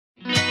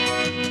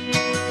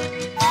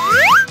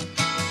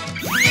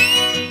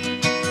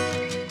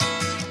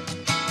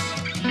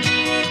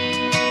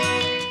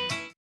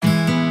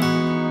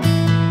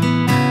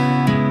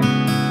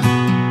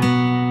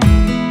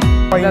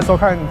迎收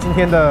看今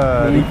天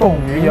的狸蹦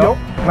云游。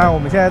那我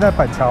们现在在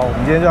板桥，我们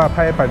今天就要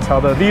拍板桥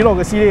的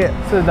Vlog 系列。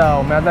是的，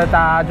我们要带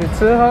大家去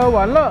吃喝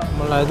玩乐。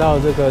我们来到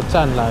这个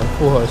湛蓝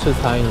复合式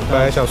餐饮，本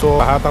来想说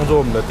把它当做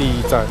我们的第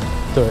一站，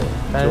对，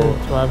但是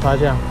突然发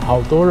现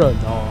好多人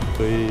哦，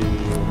所以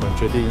我们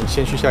决定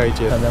先去下一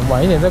间，可能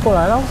晚一点再过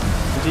来咯。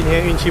今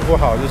天运气不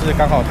好，就是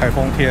刚好台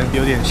风天，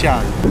有点下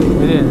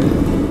雨，有点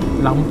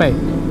狼狈。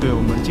对，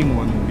我们尽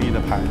我努力的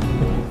拍。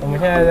我们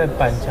现在在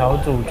板桥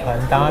祖传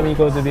弹米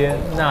糕这边，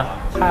那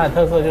它的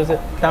特色就是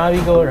弹米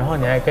糕，然后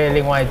你还可以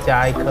另外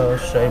加一颗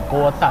水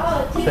波蛋，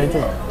水煮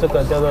这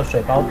个叫做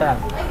水包蛋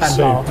包。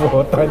水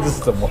波蛋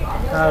是什么？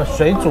那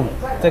水煮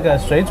这个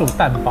水煮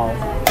蛋包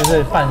就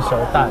是半熟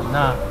蛋，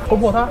那戳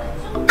破它。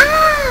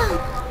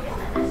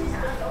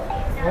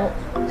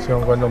希望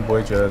观众不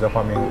会觉得这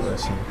画面很恶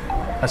心，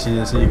它其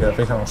实是一个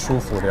非常舒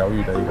服疗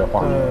愈的一个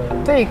画面。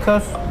这一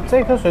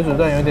颗水煮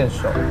蛋有点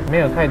熟，没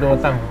有太多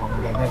蛋黄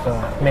的那个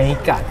美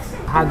感，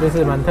它就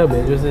是蛮特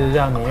别，就是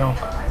让你用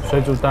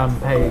水煮蛋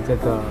配这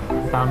个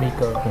弹米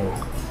糕。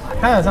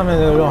它的上面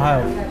这个肉还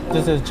有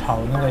就是炒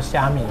那个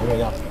虾米的味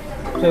道，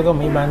所以跟我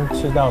们一般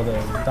吃到的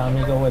弹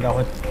米糕味道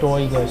会多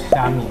一个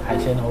虾米海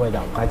鲜的味道。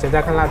来，接着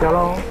看辣椒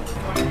喽，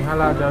你看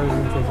辣椒就是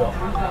这种，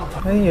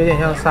它有点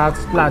像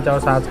辣椒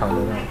沙肠的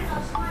那种。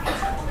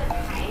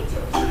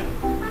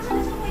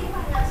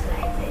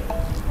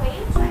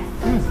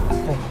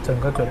整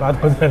个嘴巴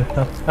都在流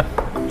汗，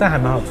但还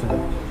蛮好吃的，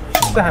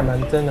这还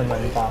真的蛮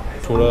大。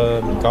除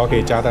了米糕可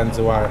以加蛋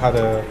之外，它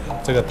的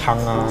这个汤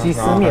啊，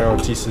然后还有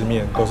鸡丝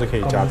面都是可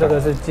以加蛋。这个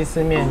是鸡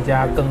丝面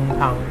加羹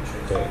汤，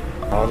对，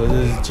然后这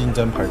是金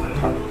针排骨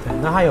汤。对，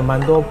那它有蛮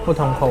多不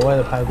同口味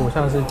的排骨，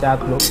像是加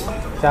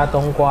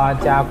冬瓜、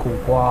加苦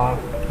瓜，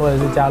或者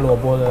是加萝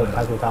卜的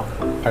排骨汤。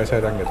拍菜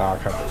单给大家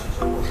看。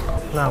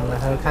那我们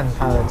来看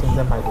它的金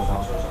针排骨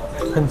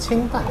汤，很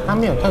清淡，它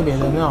没有特别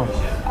的那种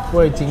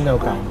味精的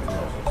感觉。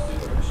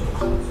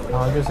然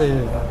后就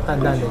是淡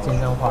淡的金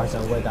针花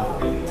香味道，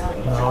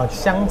然后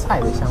香菜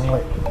的香味。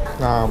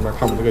那我们来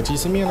看我们这个鸡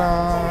丝面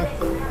啦，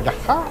呀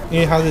哈！因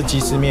为它是鸡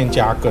丝面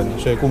加羹，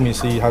所以顾名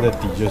思义，它的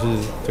底就是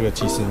这个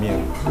鸡丝面，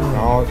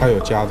然后它有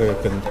加这个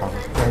羹汤，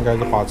这应该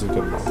是花枝羹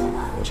吧？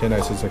我先来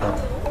试试看。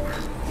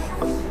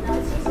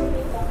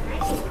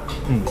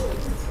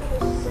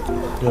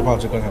这个花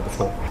枝羹还不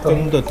错，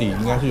羹的底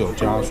应该是有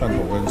加蒜头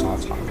跟沙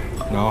茶，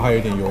然后还有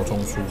一点油葱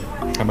酥，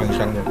还蛮香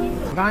的。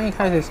我刚刚一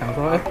开始想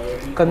说，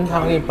羹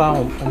汤一般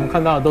我们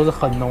看到的都是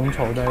很浓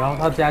稠的，然后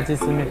它加鸡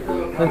丝面，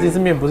那鸡丝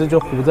面不是就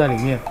糊在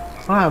里面？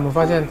后来我们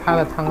发现它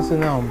的汤是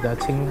那种比较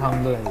清汤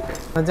类的，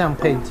那这样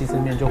配鸡丝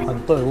面就很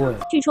对味。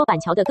据说板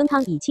桥的羹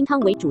汤以清汤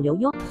为主流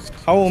哟。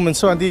好，我们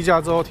吃完第一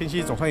家之后，天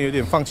气总算有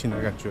点放晴的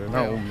感觉，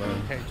那我们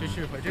可以继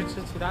续回去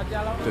吃其他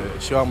家喽。对，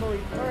希望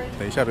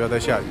等一下不要再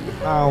下雨。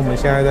那我们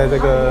现在在这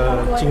个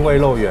津味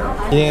肉圆，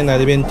今天来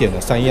这边点了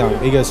3样，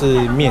一个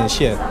是面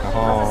线，然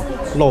后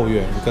肉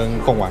圆跟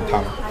贡丸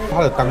汤。它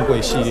的当归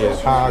系列，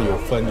它有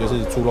分就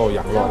是猪肉、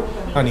羊肉，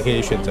那你可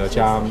以选择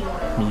加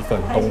米粉、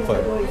冬粉、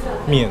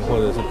面或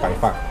者是白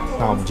饭。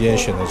那我们今天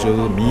选的就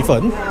是米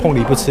粉，凤梨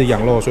不吃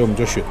羊肉，所以我们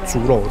就选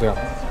猪肉这样。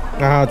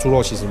那它的猪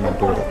肉其实蛮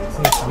多的，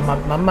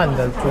满满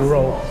的猪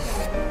肉，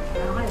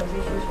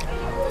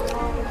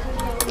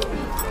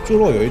猪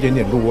肉有一点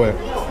点入味，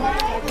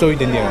就一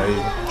点点而已，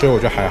所以我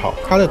觉得还好。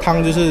它的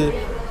汤就是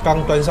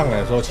刚端上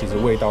来的时候，其实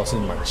味道是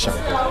蛮香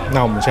的。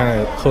那我们现在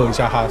喝一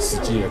下它实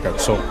际的感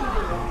受。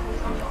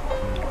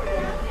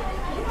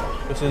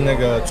就是那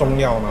个中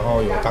药，然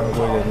后有当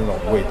归的那种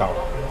味道，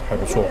还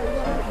不错。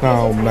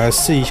那我们来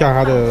试一下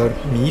它的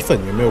米粉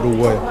有没有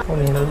入味。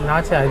你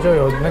拿起来就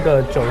有那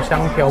个酒香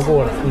飘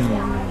过来。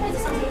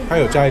它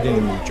有加一点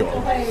点米酒。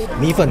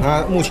米粉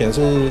它目前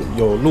是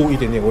有入一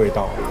点点味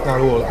道，那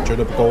如果觉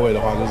得不够味的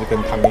话，就是跟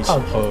汤一起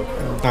喝，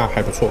那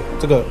还不错。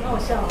这个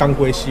当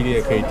归系列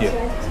可以点。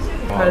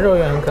它肉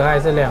圆很可爱，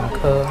是2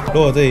颗。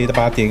如果这里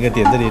把它点一个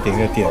点，这里点一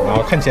个点，然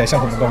后看起来像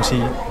什么东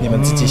西，你们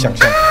自己想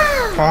象。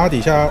它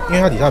底下，因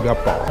为它底下比较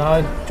薄，然后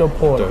就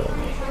破了。对，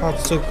它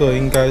这个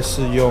应该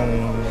是用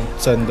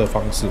蒸的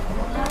方式。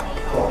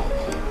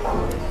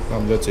那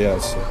我们就直接来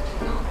吃。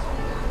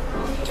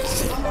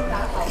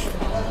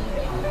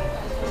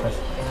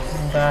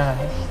应该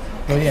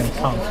有点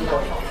烫。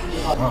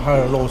然后它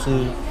的肉是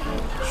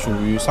属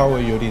于稍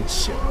微有点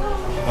咸，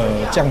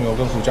酱油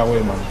跟胡椒味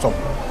蛮重的，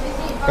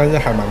但是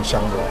还蛮香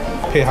的。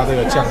配它这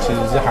个酱其实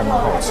是还蛮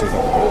好吃的。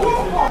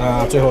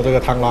那最后这个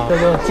汤啦，叫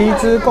做鸡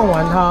汁贡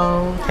丸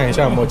汤，看一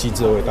下有没有鸡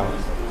汁的味道。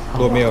如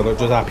果没有的，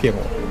就是他骗我。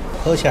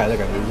喝起来的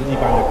感觉就是一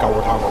般的高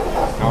汤，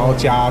然后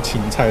加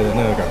芹菜的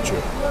那个感觉，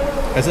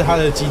还是它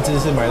的鸡汁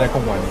是埋在贡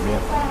丸里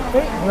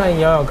面？那你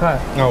咬咬看。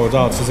那我知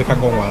道吃看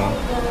贡丸啦。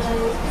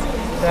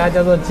它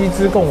叫做鸡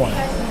汁贡丸，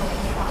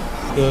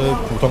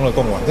普通的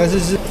贡丸，但是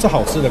是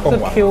好吃的贡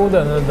丸，是 Q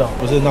的那种，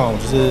不是那种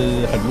就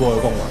是很弱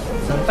的贡丸。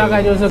大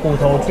概就是骨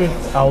头去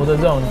熬的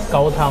这种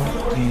高汤，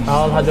然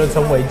后它就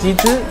称为鸡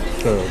汁。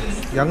对，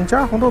杨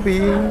家红豆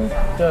饼，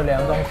就2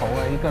种口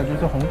味，一个就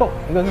是红豆，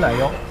一个是奶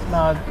油。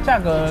那价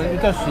格一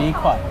个11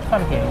块，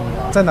算便宜。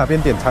在哪边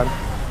点餐？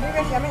那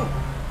个小米。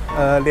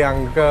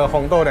2个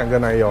红豆，2个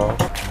奶油。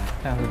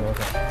这样是多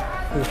少？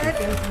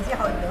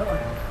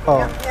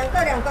哦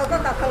2个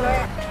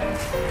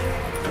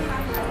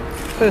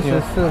都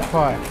44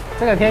块。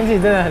这个天气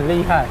真的很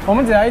厉害，我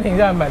们只要一停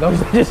下来买东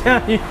西就下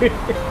雨。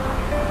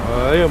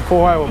有点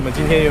破坏我们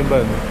今天原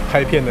本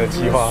拍片的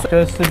计划，就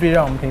是势必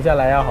让我们停下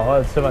来，要好好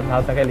的吃完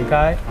它才可以离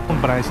开。我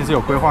们本来其实有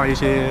规划一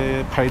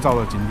些拍照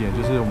的景点，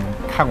就是我们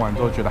看完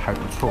之后觉得还不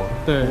错。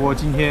对。不过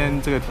今天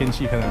这个天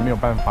气可能没有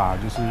办法，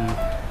就是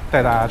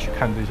带大家去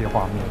看这些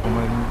画面。我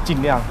们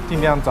尽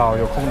量找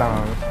有空档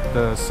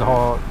的时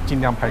候，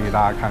尽量拍给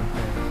大家看。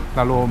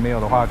那如果没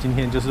有的话，今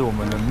天就是我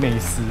们的美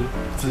食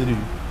之旅。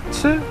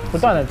吃，不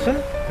断的吃。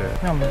对，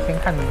那我们先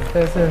看，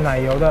这是奶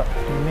油的，里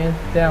面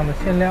这样的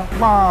馅料。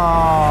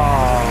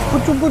哇，不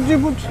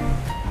吃。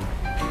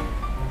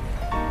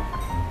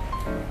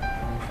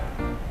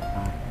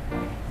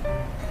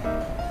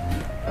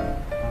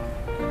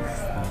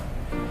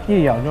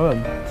一咬就有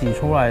挤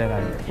出来的感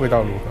觉。味道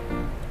如何？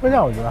味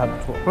道我觉得还不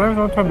错，不会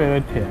说特别的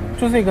甜，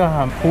就是一个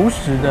很朴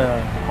实的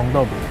红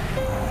豆饼。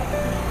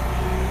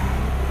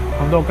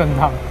红豆更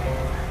烫，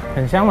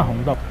很香的红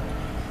豆。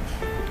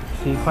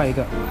11块一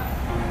个。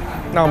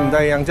那我们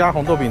在杨家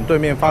红豆饼对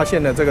面发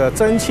现了这个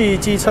蒸汽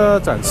机车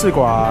展示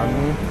馆，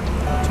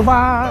出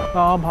发。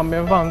然后旁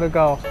边放这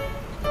个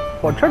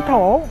火车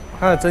头，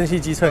它的蒸汽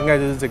机车应该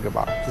就是这个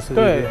吧，就是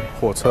对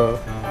火车，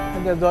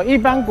那叫做一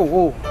般谷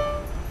物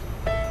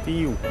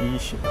D51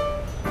型。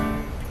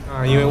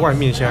那因为外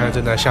面现在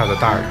正在下着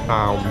大雨，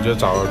那我们就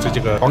找了这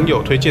几个网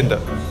友推荐的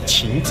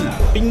晴子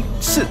冰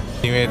室，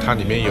因为它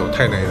里面有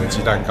太奶的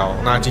鸡蛋糕。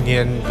那今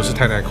天不是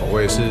太奶口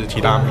味，是提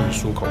拉米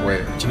苏口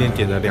味。今天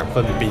点了2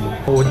份冰，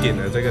我点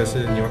的这个是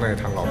牛奶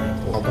糖老苹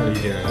果，老板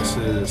点的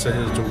是生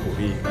日朱古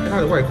力。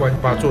它的外观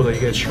把它做了一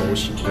个球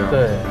形，这样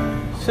对，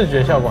视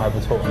觉效果还不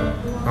错。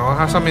然后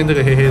它上面这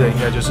个黑黑的应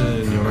该就是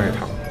牛奶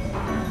糖。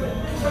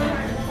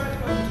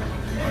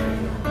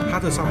它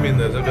的上面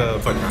的这个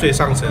粉，最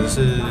上层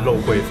是肉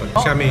桂粉，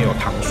下面有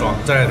糖霜，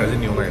再来才是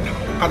牛奶糖。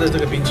它的这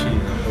个冰淇淋，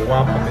我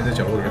挖旁边的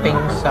角落给冰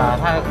沙，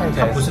它看起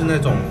来不是那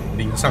种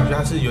淋上去，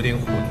它是有点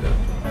混的，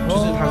就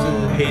是它是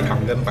黑糖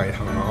跟白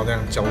糖，然后这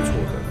样交错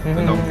的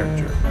那种感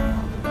觉。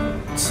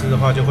吃的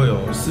话就会有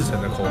4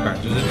层的口感，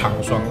就是糖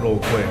霜、肉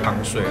桂、糖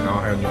水，然后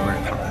还有牛奶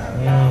糖。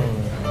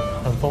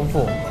很丰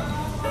富。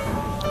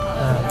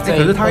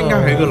可是它应该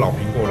还有一个老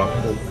苹果，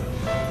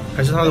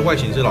还是它的外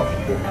形是老苹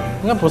果？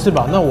应该不是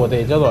吧？那我的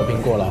也叫做老苹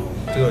果了。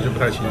这个我就不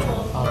太清楚。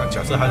那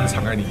假设它是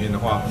藏在里面的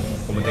话，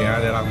我们等一下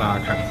再让大家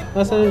看。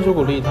那生日朱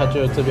古力，它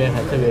就这边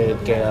还特别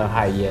给了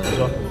海盐，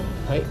说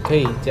可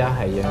以加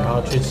海盐，然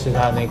后去吃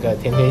它那个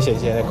甜甜咸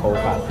咸的口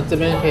感。这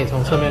边可以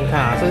从侧面看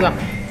啊，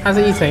它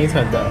是一层一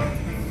层的，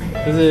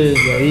就是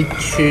有一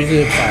区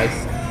是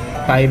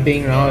白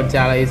冰，然后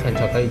加了一层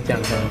巧克力酱，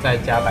可能再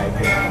加白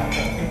冰。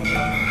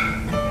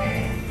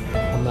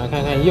我们来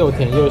看看又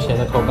甜又咸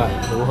的口感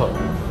如何。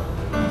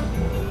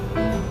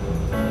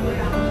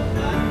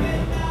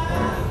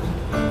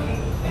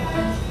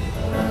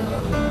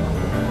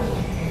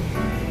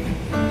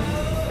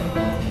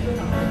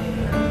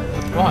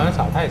我好像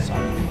撒太少，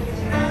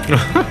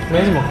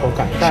没什么口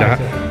感。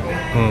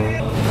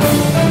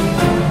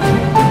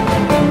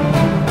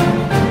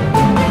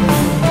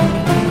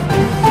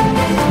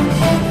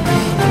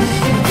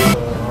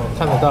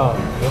看得到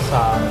有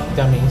撒比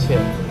较明显，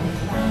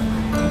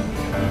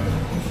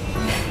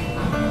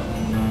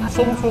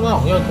说不出那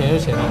种又甜又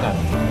咸的感觉。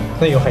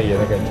那有海盐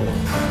的感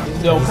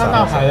觉，有看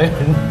到海盐。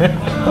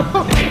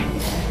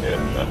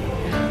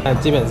那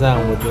基本上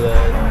我觉得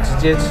直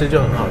接吃就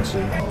很好吃。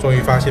终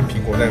于发现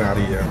苹果在哪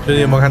里了。就是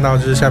你有没有看到，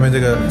就是下面这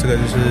个就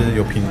是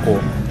有苹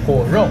果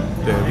果肉，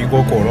对，苹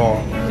果果肉，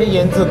是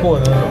腌制过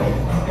的那种。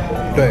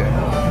对，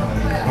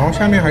然后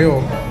下面还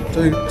有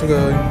这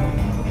个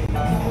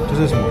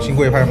是什么新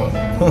贵派吗？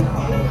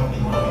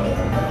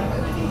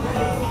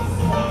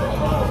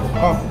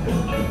哦，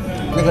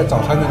那个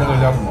早餐的那个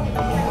叫什么？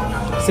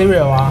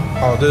 cereal 啊，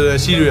哦，对对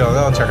 ，cereal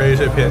那种巧克力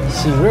碎片，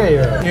喜瑞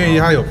尔，因为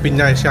它有冰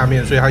在下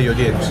面，所以它有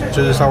点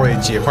就是稍微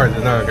结块的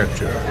那个感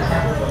觉，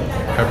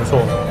还不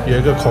错，有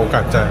一个口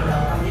感在，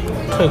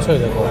脆脆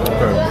的口感。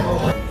对。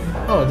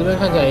那我这边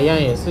看起来一样，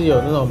也是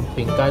有那种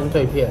饼干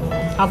碎片，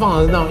它放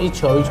的是那种一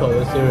球一球的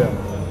cereal，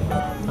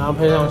 然后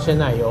配上鲜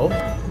奶油，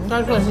应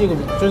该算是一个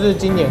就是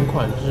经典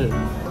款式。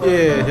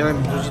耶，现在米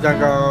珠鸡蛋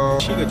糕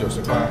7个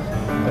90块。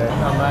 对，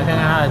那我们来看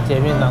看它的截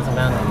面长什么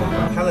样的。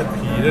它的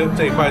皮的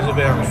这一块是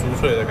非常酥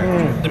脆的感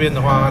觉，这边的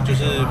话就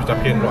是比较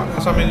偏软，它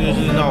上面就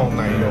是那种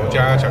奶油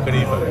加巧克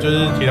力粉，就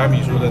是提拉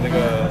米苏的那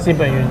个基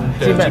本元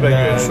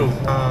素。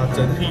它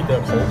整体的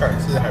口感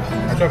是还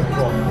算不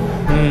错。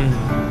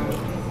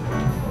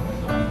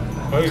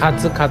咔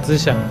吱咔吱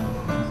响。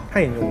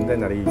嗨，我们在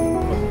哪里？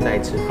我们在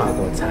吃法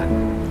国餐。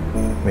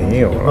没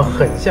有了，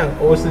很像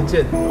欧式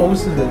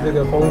的这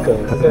个风格，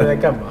现在在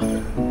干嘛？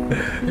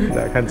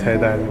来看菜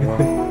单吗？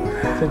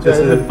这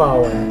是霸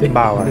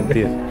王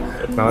店，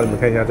然后你们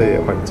看一下这里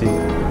的环境，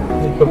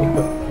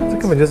这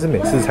根本就是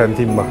美式餐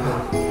厅吧？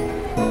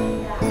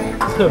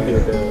特别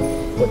的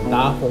混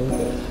搭风格。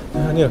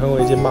你有看过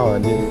一间霸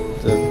王店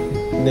的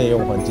内用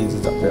环境是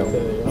长这样。对，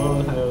然后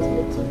还有什么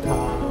吉他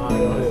啊，然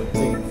后有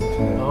镜子，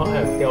然后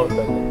还有吊灯。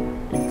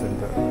真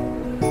的，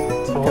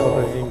吊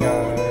灯应该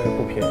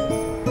不便宜。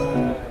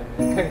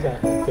看起来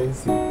很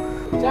fancy，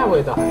 价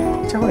位倒还好，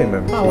价位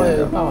蛮便宜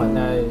的。饭碗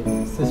大概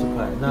40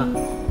块。那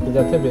比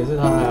较特别是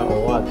它还有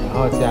蚵仔，然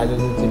后其他就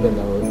是基本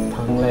的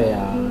汤类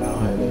啊，然后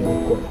还有油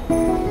粿。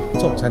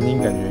这种餐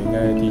厅感觉应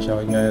该低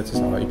消应该至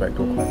少要100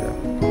多块这样，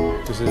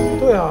就是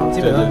对啊，基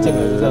本上进来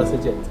就是要吃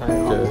简餐，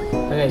对，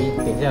大概点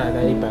下来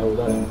大概150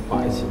到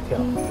200起跳，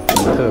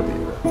蛮特别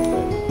的。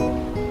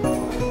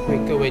为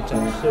各位展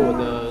示我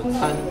的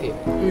餐点，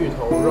芋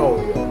头肉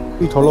圆。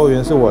芋头肉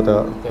圆是我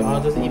的，对，然后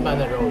这是一般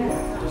的肉圆，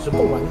这是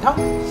贡丸汤，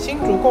新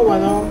竹贡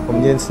丸哦。我们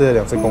今天吃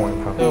了2次贡丸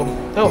汤，对，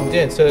但我们今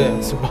天也吃了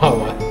2次霸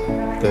丸，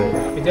对，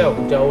比较有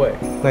胡椒味。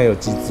那有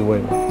鸡汁味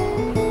吗？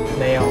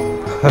没有。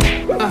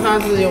那它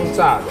是用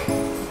炸的，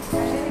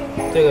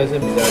这个是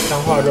比较香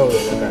化肉圆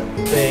的感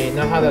觉。对，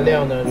那它的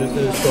料呢就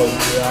是笋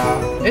子啊，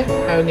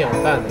还有鸟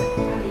蛋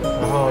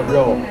然后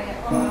肉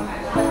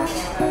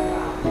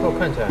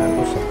看起来还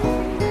不少。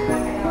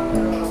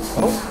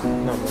好，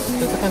那我们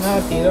试试看它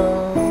的皮咯。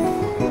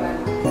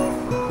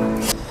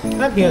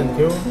它皮很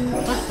Q，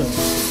 它笋子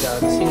比较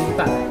清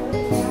淡，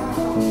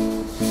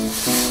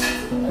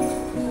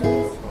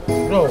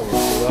肉我觉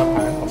得还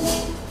好。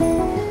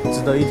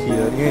值得一提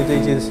的，因为这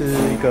一间是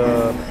一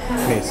个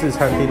美式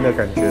餐厅的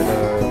感觉的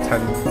餐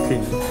厅，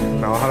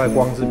然后它的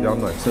光是比较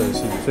暖色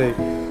系，所以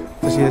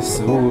这些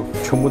食物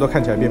全部都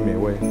看起来变美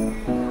味。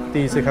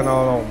第一次看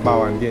到那种霸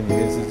王店里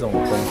面是这种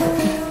风格，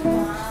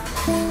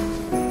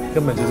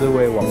根本就是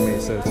为完美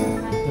设计。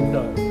真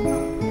的，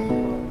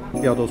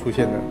料都出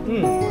现了，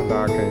让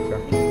大家看一下。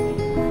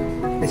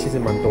其实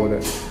蛮多的，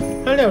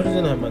它料是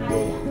真的还蛮多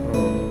的，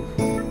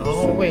然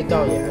后味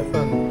道也还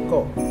算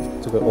够。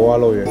这个蚵仔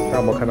肉圆，大家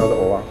有没有看到的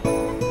蚵仔？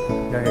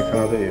应该可以看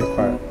到这里有一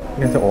块，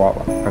应该是蚵仔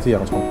吧，还是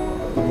洋葱？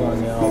不知道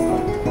你要看，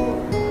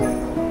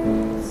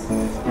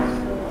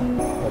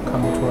我看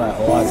不出来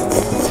蚵仔长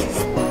什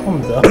么。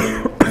碰着，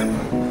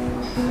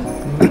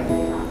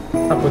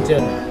它不见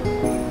了，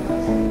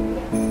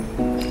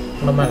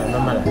慢慢来，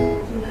慢慢来。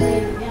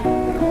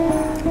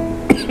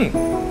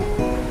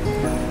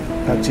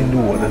它进入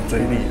我的嘴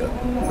里了，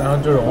然后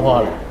就融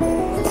化了，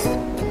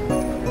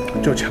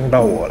就呛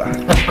到我了。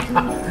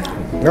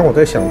然后我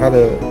在想，它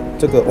的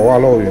这个蚵仔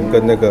肉圆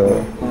跟那个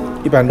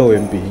一般肉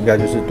圆比，应该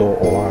就是多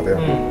蚵仔这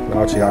样，然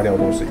后其他料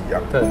都是一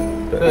样。对，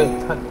对，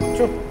它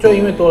就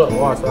因为多了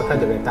蚵仔，所以它看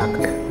起来有点大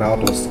颗，然后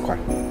多10块，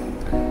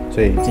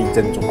所以自己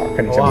斟酌啊，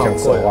看你想不想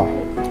吃蚵仔。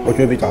我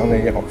觉得比早上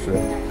那间好吃。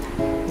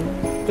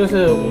就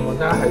是我们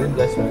大家还是比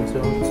较喜欢吃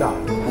用炸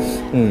的，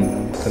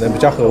可能比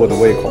较合我的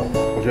胃口。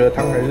我觉得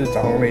汤还是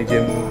早上那一间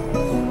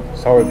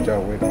稍微比较有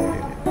味道一点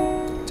点，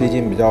这一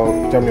间比较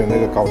没有那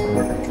个高汤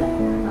的感觉。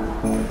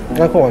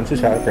那贡丸吃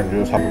起来感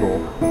觉差不多。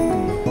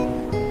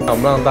那我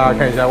们让大家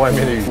看一下外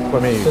面的雨，外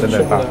面雨真的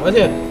很大，而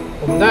且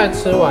我们大概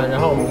吃完，然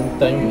后我们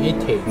等雨一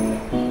停，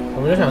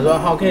我们就想说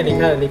好可以离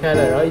开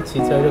了，然后一骑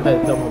车就开始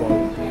掉毛毛雨。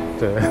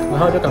对，然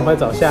后就赶快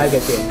找下一个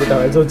点，就赶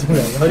快坐进来，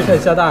然后就开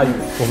始下大雨。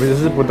我们就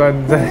是不断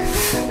在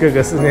各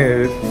个室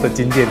内的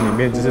景点里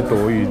面就是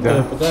躲雨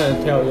的，不断的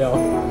跳跃。我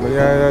们现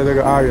在在这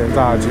个阿元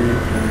炸鸡，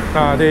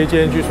那这一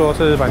间据说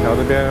是板桥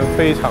这边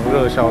非常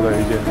热销的一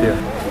间店。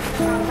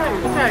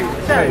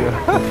下雨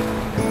了，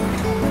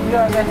又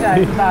要再下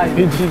一次大雨。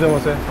运气这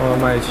么深，我们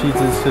买7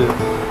只翅，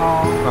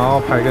然后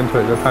排跟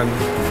腿就看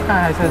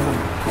还剩什么？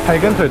排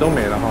跟腿都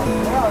没了哈。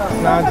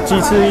那鸡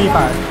翅100。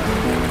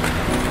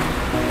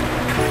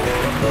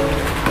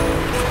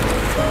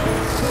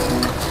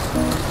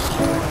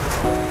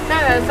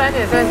3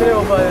点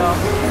36分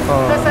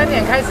哦，在3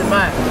点开始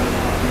卖，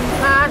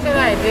那现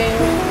在已经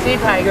鸡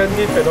排跟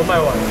鸡腿都卖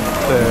完了。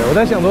对，我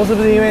在想说是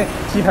不是因为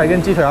鸡排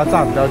跟鸡腿要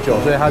炸比较久，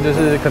所以它就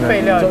是可能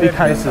就一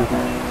开始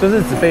就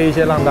是只备一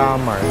些让大家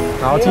买，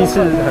然后鸡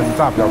翅很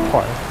炸比较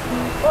快。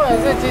或者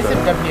是鸡翅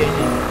比较便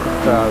宜。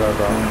对啊，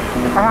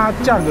它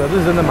价格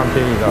是真的蛮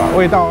便宜的啦，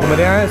味道我们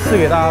等一下试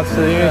给大家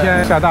吃，因为现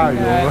在下大雨，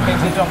天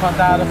气状况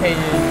大家都可以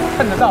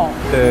看得到。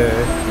对。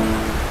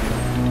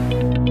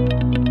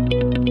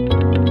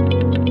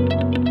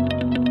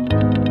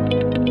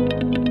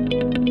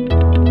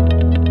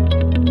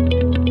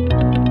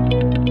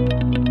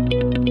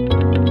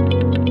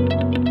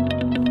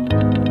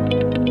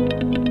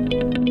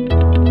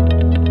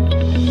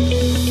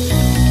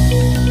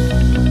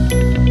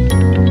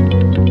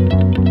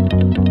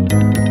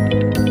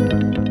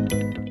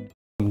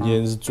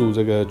住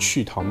这个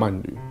趣淘漫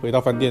旅，回到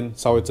饭店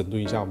稍微整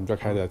顿一下，我们就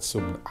开始吃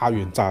我们的阿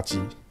元炸鸡。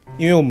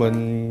因为我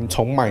们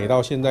从买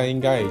到现在应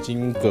该已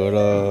经隔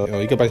了有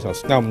1个半小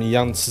时，那我们一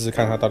样吃吃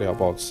看它到底好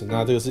不好吃。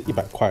那这个是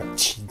100块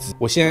7只，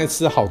我现在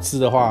吃好吃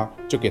的话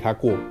就给它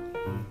过，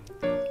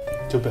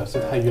就表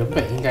示它原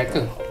本应该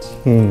更好吃。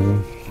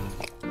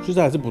其实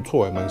还是不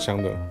错蛮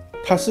香的。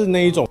它是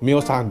那一种没有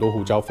撒很多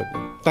胡椒粉的，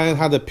但是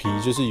它的皮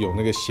就是有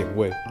那个咸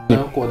味。然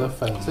后裹的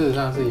粉事实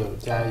上是有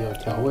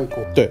调味过，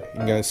对，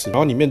应该是。然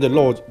后里面的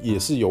肉也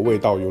是有味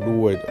道、有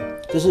入味的。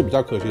就是比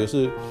较可惜的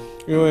是，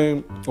因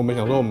为我们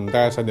想说我们大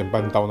概3点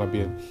半到那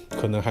边，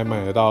可能还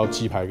买得到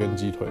鸡排跟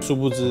鸡腿，殊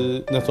不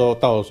知那时候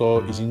到的时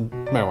候已经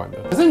卖完了。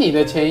可是你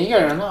的前一个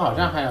人他好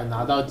像还有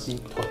拿到鸡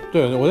腿。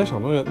对，我在想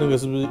那个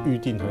是不是预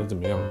定还是怎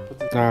么样？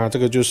那这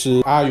个就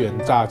是阿元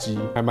炸鸡，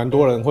还蛮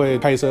多人会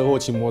开车或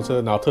骑摩托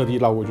车，然后特地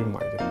绕过去买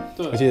的。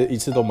对，而且一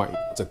次都买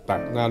整袋。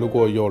那如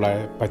果有来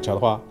板桥的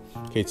话，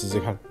可以试试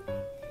看。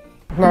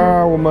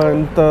那我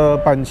们的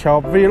板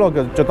桥 Vlog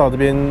就到这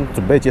边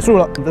准备结束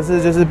了。这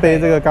次就是背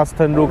这个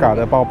Gaston Luga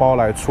的包包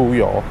来出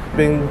游，这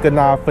边跟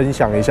大家分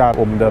享一下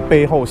我们的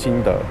背后心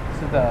得。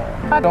是的，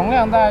它容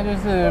量大概就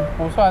是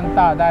不算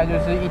大，大概就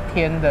是1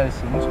天的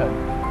行程。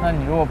那你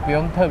如果不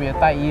用特别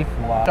带衣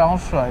服啊，装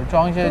水、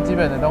装一些基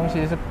本的东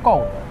西是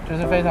够的，就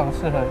是非常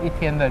适合1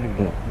天的旅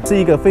游。是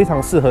一个非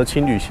常适合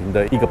轻旅行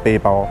的一个背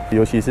包，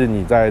尤其是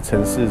你在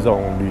城市这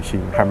种旅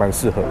行还蛮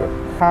适合的。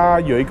它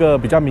有一个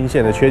比较明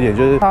显的缺点，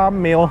就是它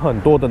没有很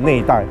多的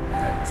内袋，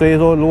所以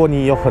说如果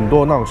你有很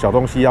多那种小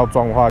东西要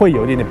装的话，会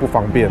有一点点不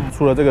方便。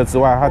除了这个之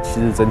外，它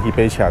其实整体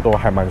背起来都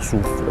还蛮舒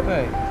服的。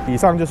对，以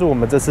上就是我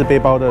们这次背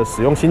包的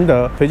使用心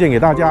得，推荐给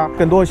大家。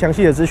更多详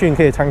细的资讯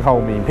可以参考我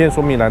们影片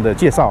说明栏的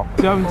介绍。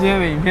喜欢我们今天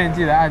的影片，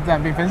记得按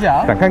赞并分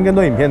享。想看更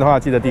多影片的话，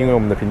记得订阅我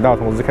们的频道，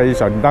同时开启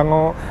小铃铛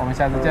哦。我们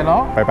下次见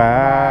喽，拜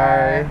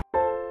拜。